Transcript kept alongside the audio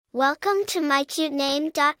Welcome to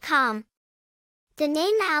mycutename.com. The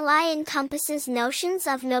name Ally encompasses notions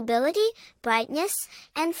of nobility, brightness,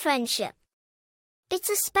 and friendship. It's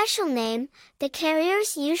a special name. The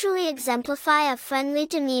carriers usually exemplify a friendly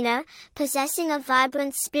demeanor, possessing a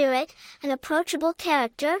vibrant spirit, an approachable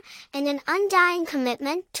character, and an undying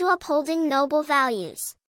commitment to upholding noble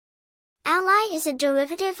values. Ally is a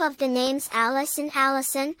derivative of the names Alice and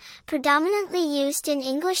Allison, predominantly used in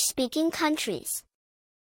English-speaking countries.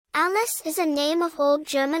 Alice is a name of Old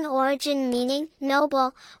German origin meaning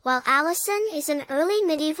noble, while Allison is an early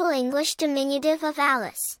medieval English diminutive of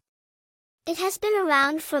Alice. It has been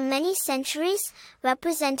around for many centuries,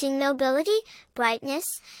 representing nobility, brightness,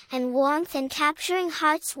 and warmth and capturing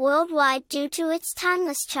hearts worldwide due to its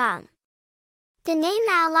timeless charm. The name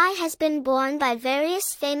Ally has been borne by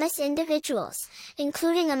various famous individuals,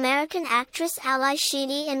 including American actress Ally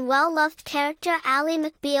Sheedy and well-loved character Ally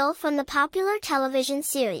McBeal from the popular television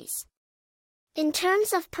series. In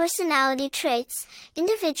terms of personality traits,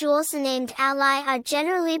 individuals named Ally are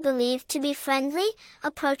generally believed to be friendly,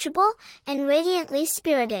 approachable, and radiantly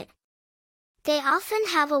spirited. They often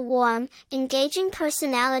have a warm, engaging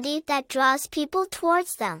personality that draws people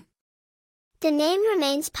towards them. The name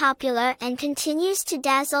remains popular and continues to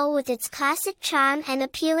dazzle with its classic charm and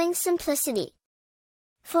appealing simplicity.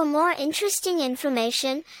 For more interesting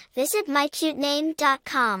information, visit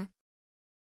mycutename.com.